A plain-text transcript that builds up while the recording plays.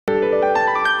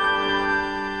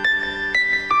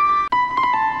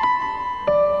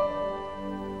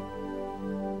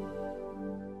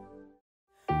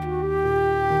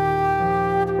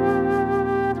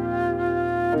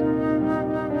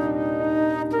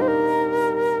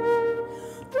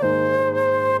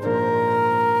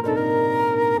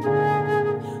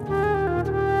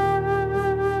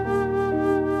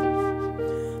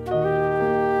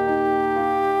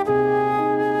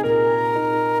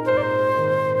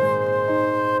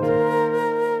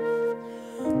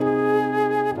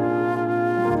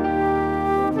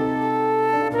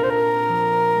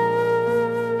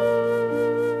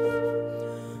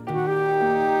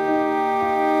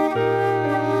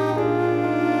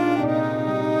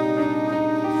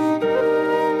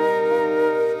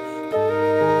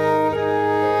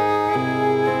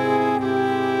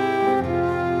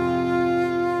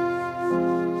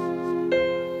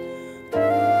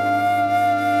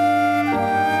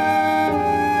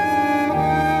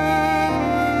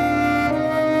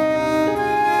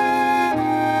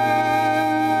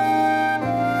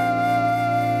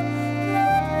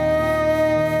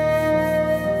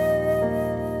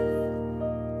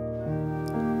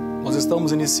Nós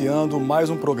estamos iniciando mais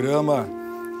um programa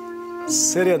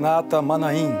SERENATA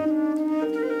MAANAIM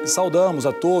e saudamos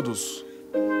a todos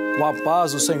com a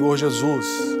paz do Senhor Jesus.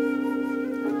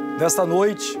 Nesta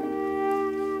noite,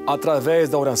 através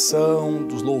da oração,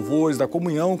 dos louvores, da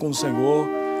comunhão com o Senhor,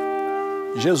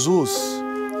 Jesus,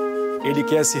 Ele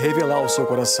quer se revelar ao seu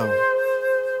coração.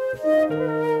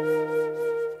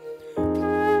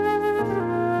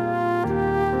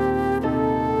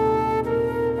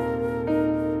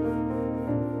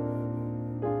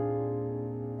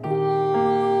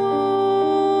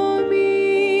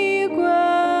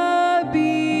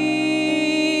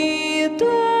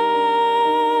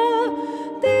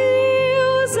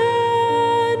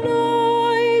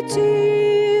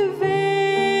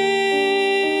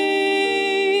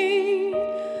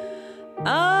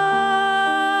 Ah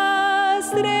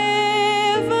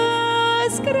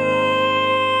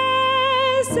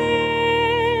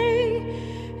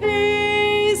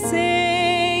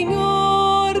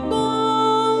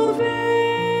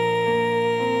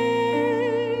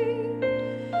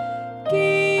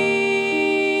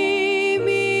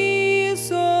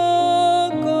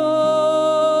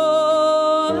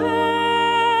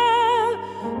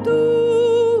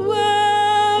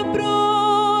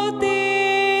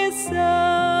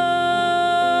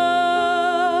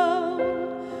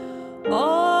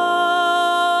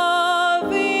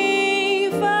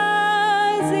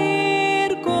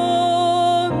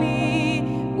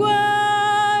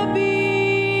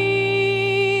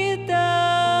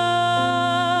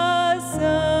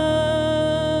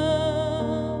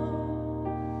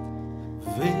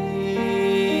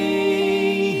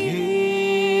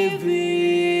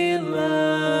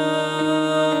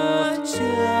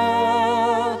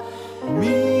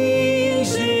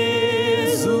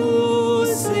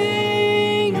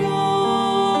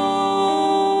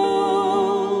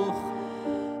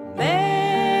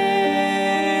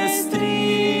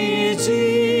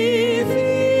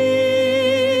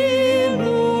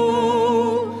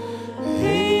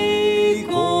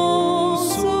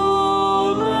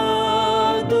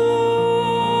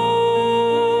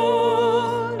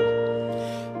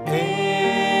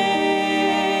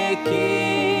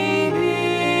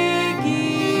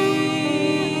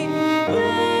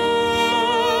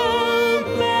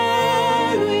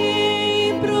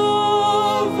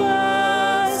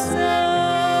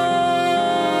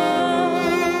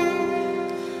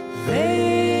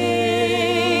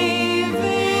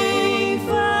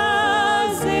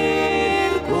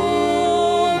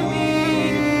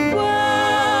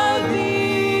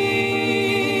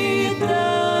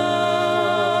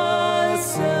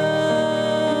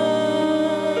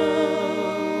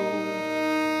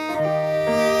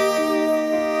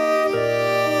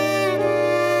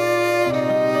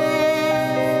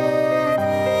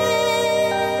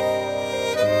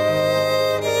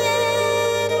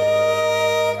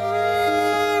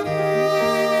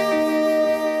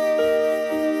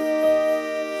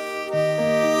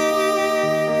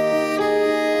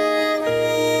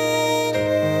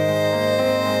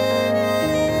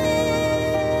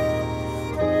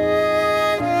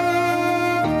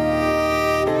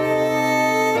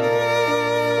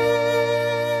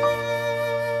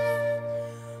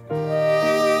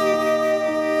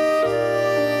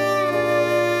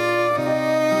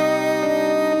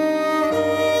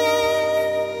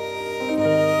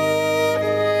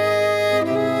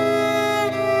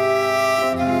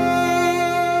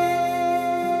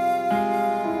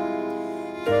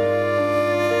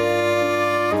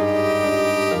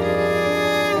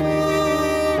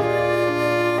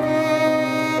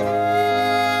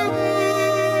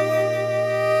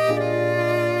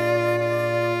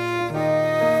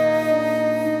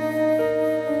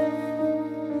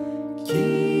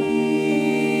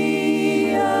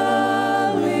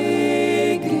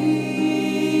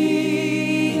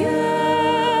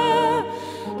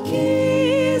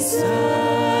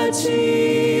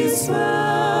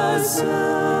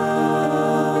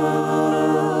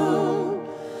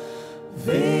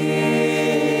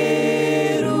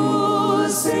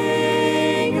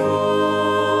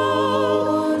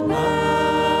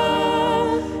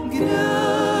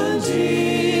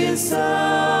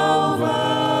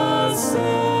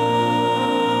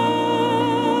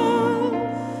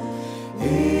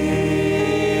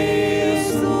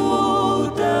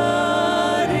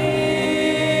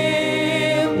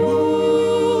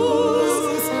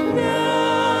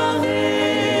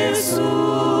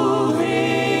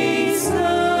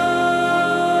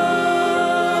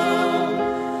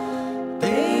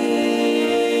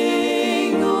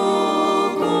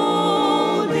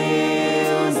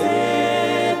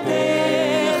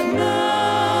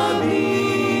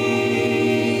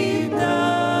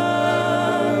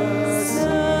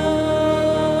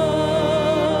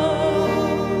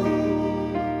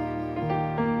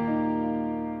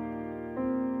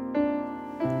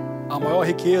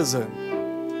riqueza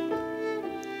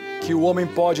que o homem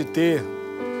pode ter,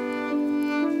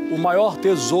 o maior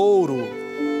tesouro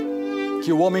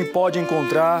que o homem pode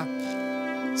encontrar,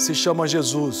 se chama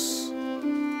Jesus.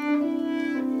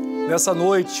 Nessa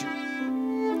noite,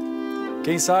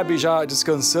 quem sabe já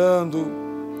descansando,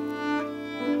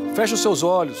 feche os seus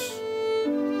olhos.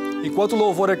 Enquanto o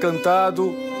louvor é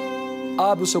cantado,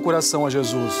 abre o seu coração a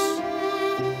Jesus.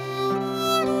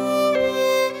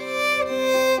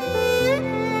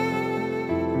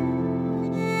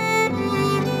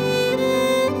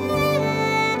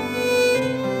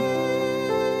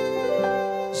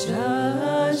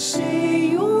 Já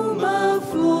achei uma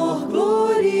flor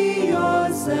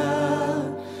gloriosa,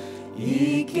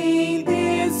 e quem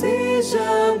deseja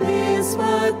a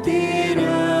mesma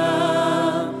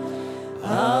terá.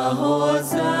 A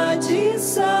rosa de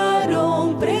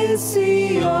Saron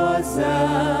preciosa,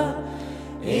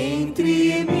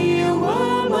 entre mil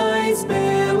a mais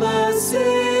bela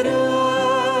será.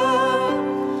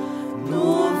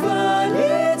 No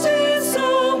vale de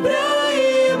sombra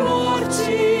e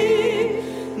morte,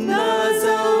 nas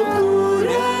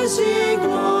alturas de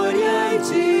glória e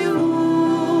de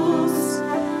luz,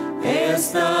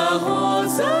 esta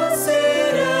rosa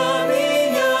será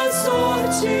minha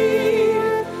sorte.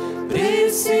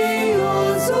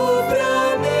 Precioso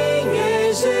pra mim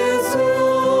é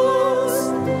Jesus,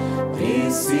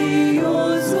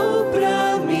 precioso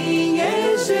pra mim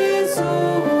é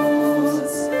Jesus,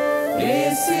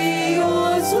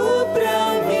 precioso pra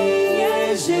mim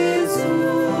é Jesus.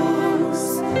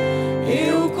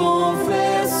 Eu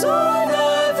confesso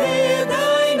na vida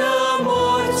e na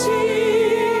morte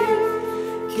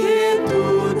que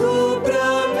tudo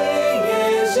pra mim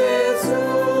é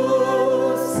Jesus.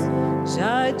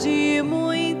 Já de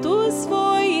muitos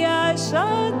foi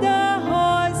achada a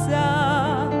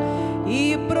rosa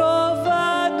e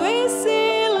provado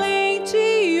excelente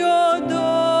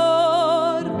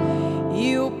odor,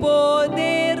 e o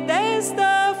poder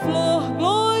desta flor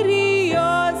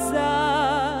gloriosa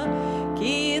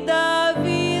que dá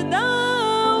vida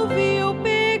ao vil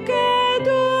pecador.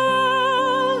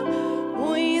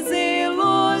 Muito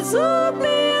zeloso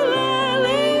pela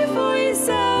lei foi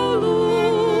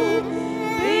Saulo,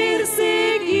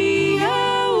 perseguia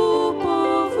o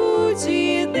povo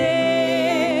de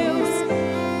Deus,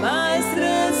 mas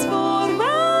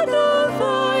transformado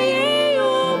foi em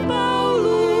um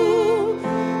Paulo,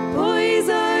 pois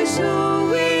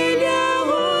achou ele a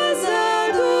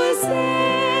rosa dos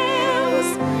céus.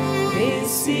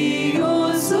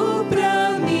 Precioso pra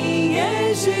mim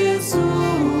é Jesus,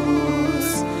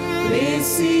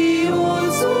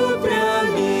 precioso pra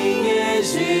mim é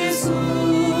Jesus.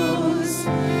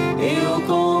 Eu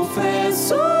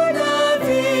confesso na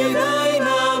vida e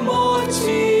na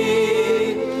morte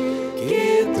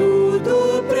que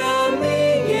tudo pra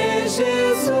mim é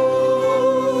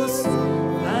Jesus.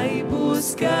 Vai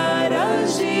buscar a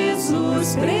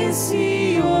Jesus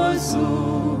precioso,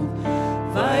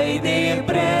 vai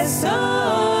depressa,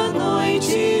 a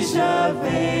noite já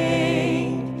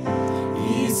vem.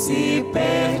 E se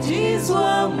perdes o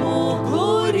amor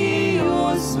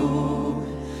glorioso,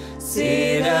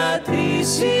 será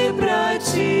triste pra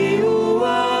ti o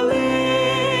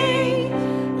além.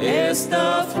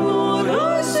 Esta flor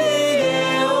hoje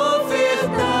é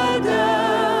ofertada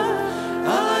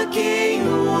a quem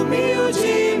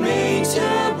humildemente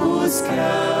a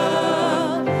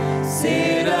buscar.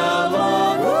 Será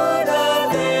logo da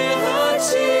terra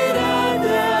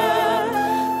tirada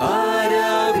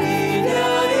para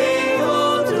brilhar em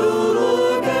outro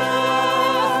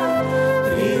lugar.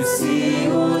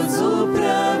 Precioso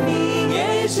pra mim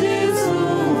é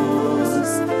Jesus,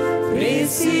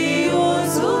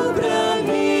 precioso pra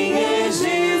mim é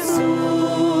Jesus.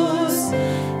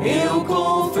 Eu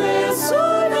confesso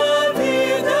na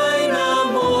vida e na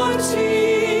morte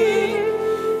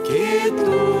que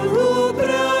tudo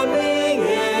pra mim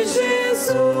é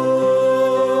Jesus.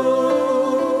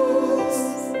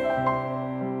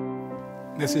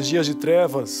 Nesses dias de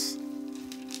trevas,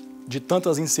 de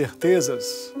tantas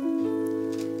incertezas,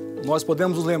 nós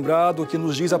podemos nos lembrar do que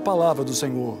nos diz a palavra do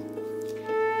Senhor.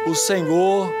 O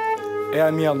Senhor é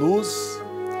a minha luz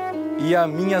e a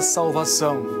minha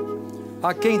salvação.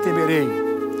 A quem temerei?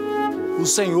 O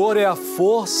Senhor é a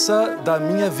força da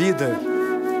minha vida.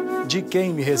 De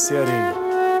quem me recearei?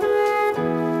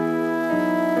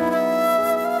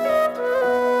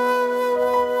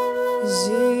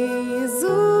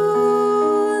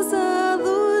 Jesus, a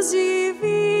luz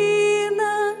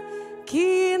divina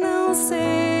que não cessa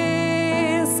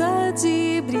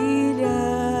de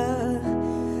brilhar,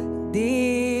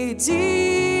 de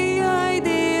dia e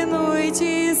de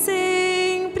noite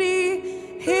sem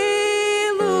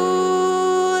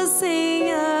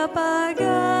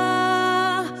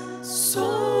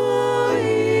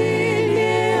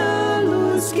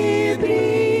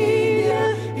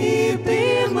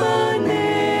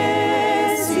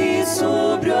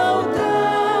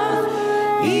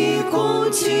e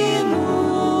continua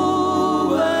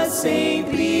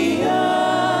sempre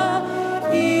a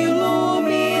iluminar.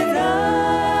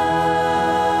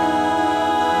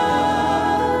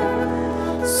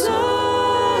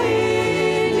 Só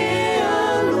Ele é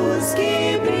a luz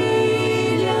que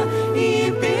brilha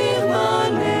e permanece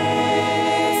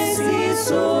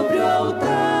sobre o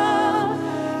altar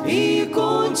e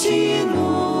continua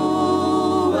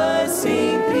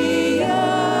sempre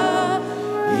a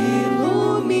iluminar.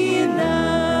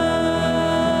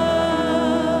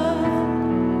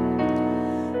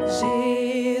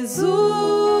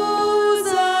 Jesus,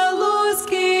 a luz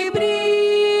que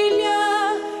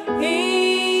brilha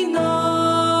em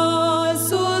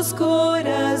nossos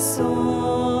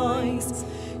corações,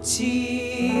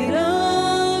 tirando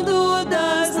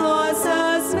das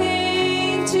nossas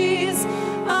mentes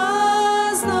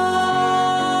as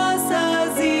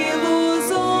nossas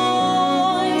ilusões.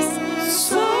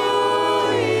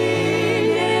 Só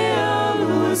Ele é a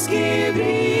luz que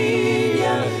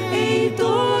brilha em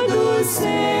todo o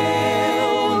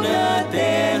céu, na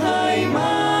terra e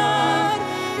mar,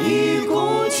 e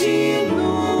continua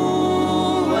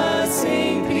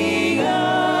sempre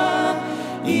a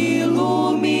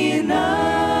iluminar.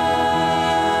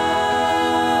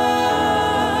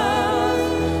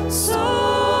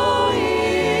 Só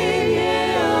Ele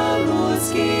é a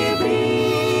luz que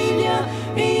brilha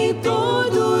em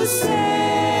todo o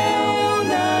céu,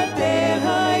 na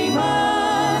terra e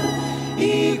mar,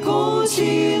 e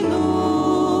continua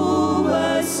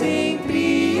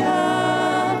sempre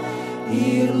a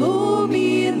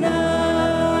iluminar.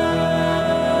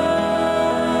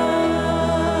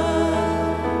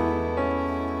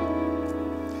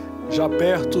 Já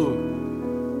perto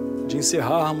de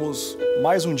encerrarmos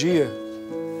mais um dia,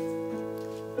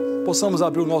 possamos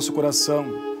abrir o nosso coração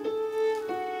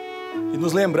e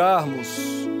nos lembrarmos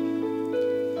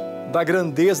da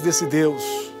grandeza desse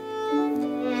Deus,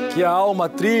 que a alma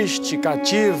triste,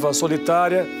 cativa,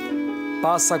 solitária,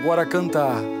 passa agora a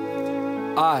cantar,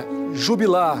 a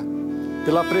jubilar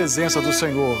pela presença do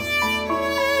Senhor.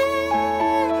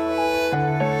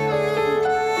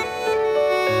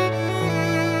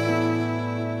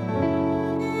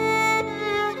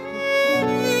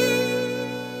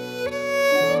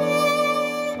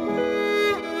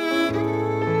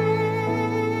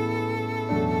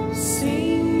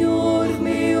 Senhor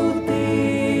meu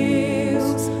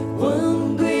Deus,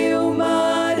 quando eu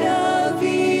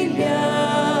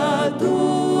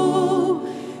maravilhado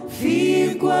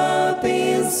fico a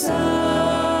pensar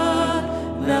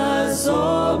nas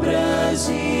obras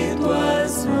de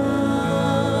tuas mãos,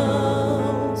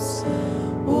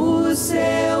 o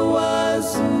céu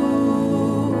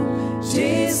azul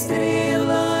de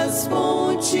estrelas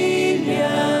pontilhado,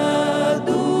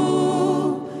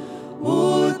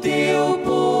 o teu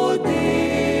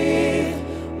poder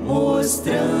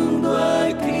mostrando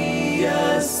a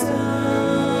criação.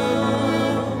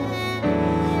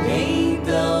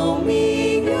 Então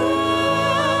minha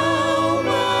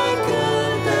alma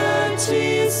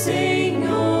canta-te, Senhor,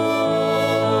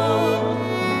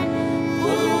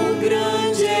 quão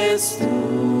grande és tu,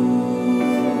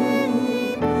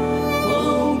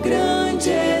 quão grande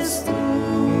és tu.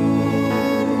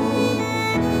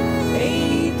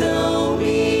 Então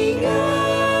minha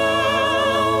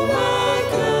alma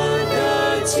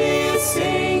canta-te,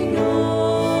 Senhor,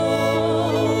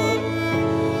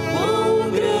 quão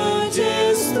grande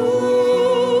és tu,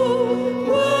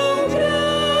 quão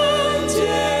grande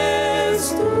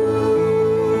és tu.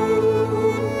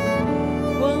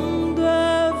 Quando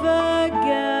a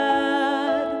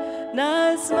vagar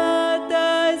nas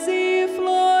matas e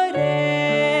florestas,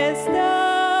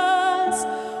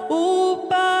 o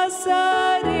passaredo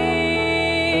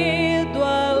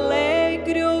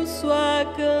alegre ouço a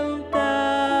cantar,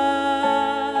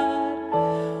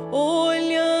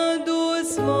 olhando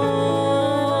os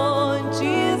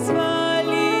montes,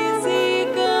 vales e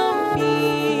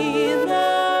campinas,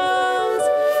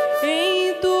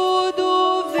 em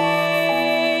tudo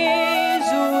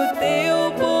vejo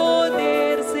teu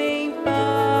poder sem par.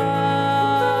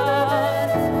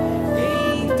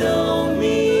 Então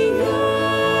minha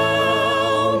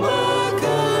alma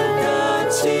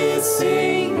canta-te,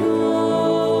 Senhor,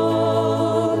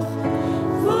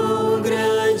 quão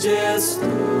grande és tu,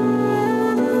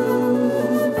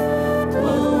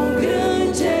 quão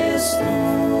grande és tu.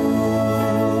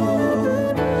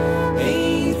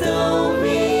 Então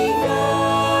minha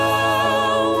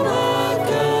alma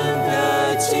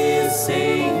canta-te,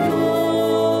 Senhor,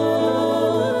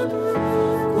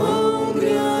 quão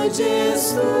grande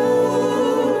és tu,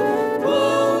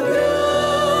 quão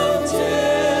grande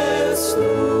és tu.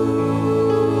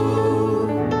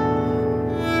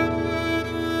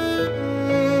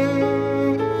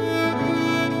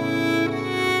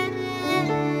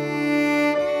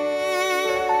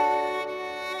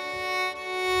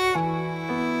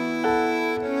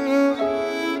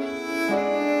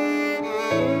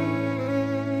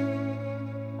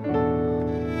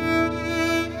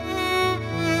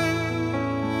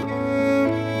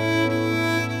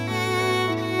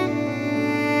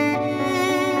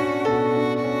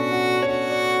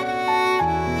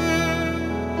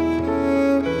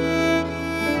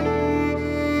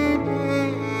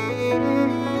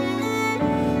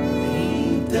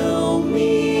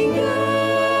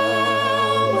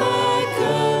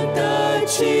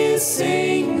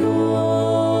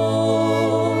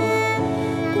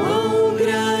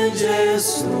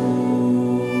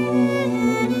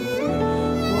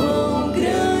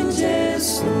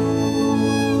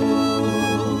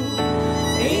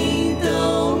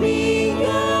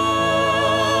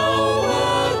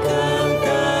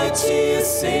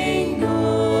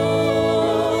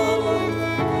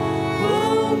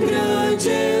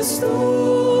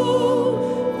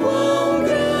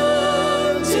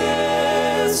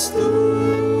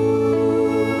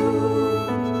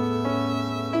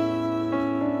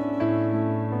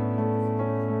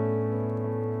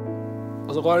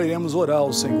 agora iremos orar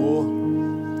ao Senhor.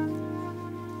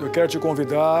 Eu quero te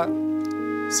convidar,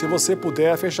 se você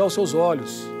puder, fechar os seus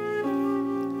olhos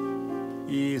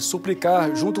e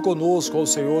suplicar junto conosco ao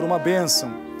Senhor uma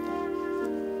bênção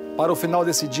para o final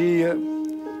desse dia,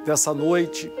 dessa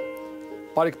noite,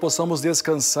 para que possamos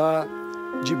descansar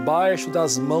debaixo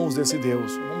das mãos desse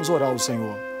Deus. Vamos orar ao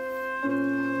Senhor.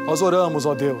 Nós oramos,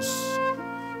 ó Deus,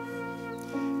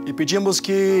 e pedimos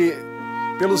que,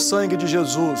 pelo sangue de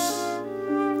Jesus,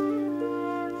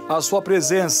 a sua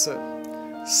presença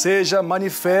seja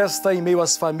manifesta em meio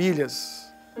às famílias,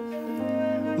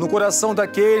 no coração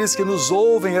daqueles que nos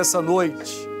ouvem essa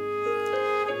noite.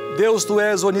 Deus, Tu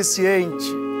és onisciente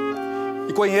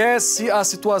e conhece a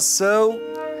situação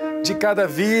de cada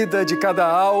vida, de cada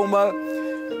alma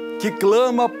que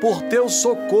clama por Teu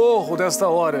socorro nesta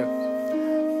hora.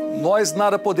 Nós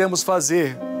nada podemos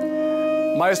fazer,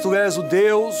 mas Tu és o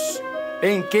Deus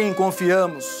em quem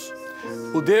confiamos,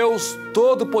 o Deus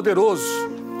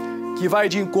Todo-Poderoso que vai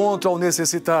de encontro ao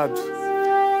necessitado.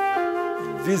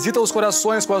 Visita os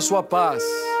corações com a Sua paz,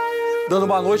 dando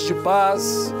uma noite de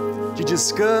paz, de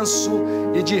descanso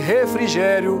e de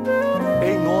refrigério,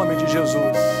 em nome de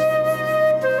Jesus.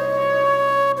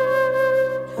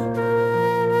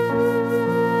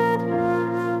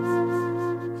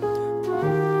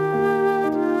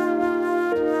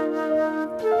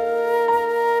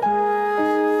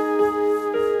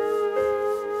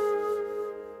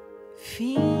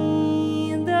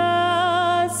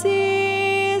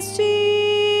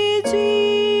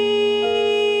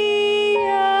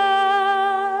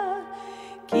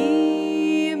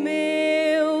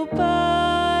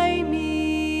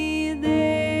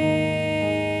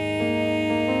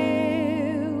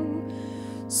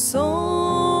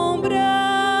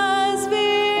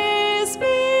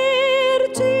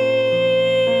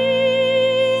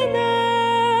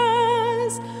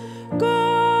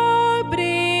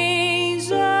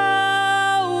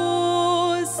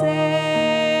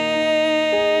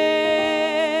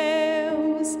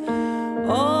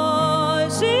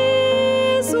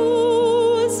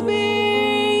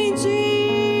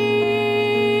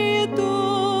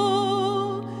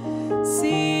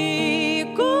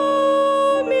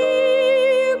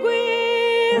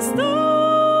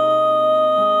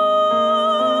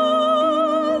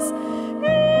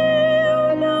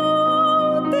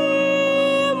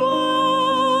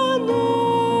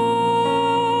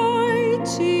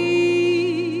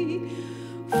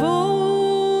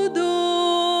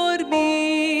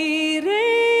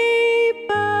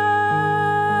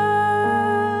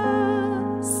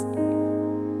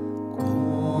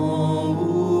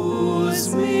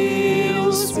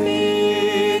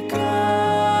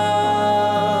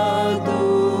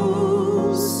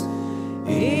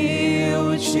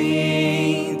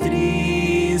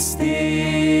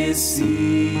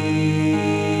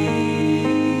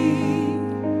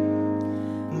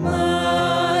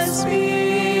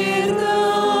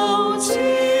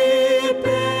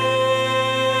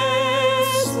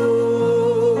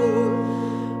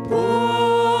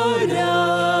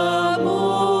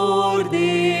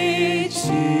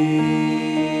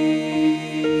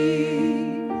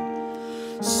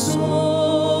 So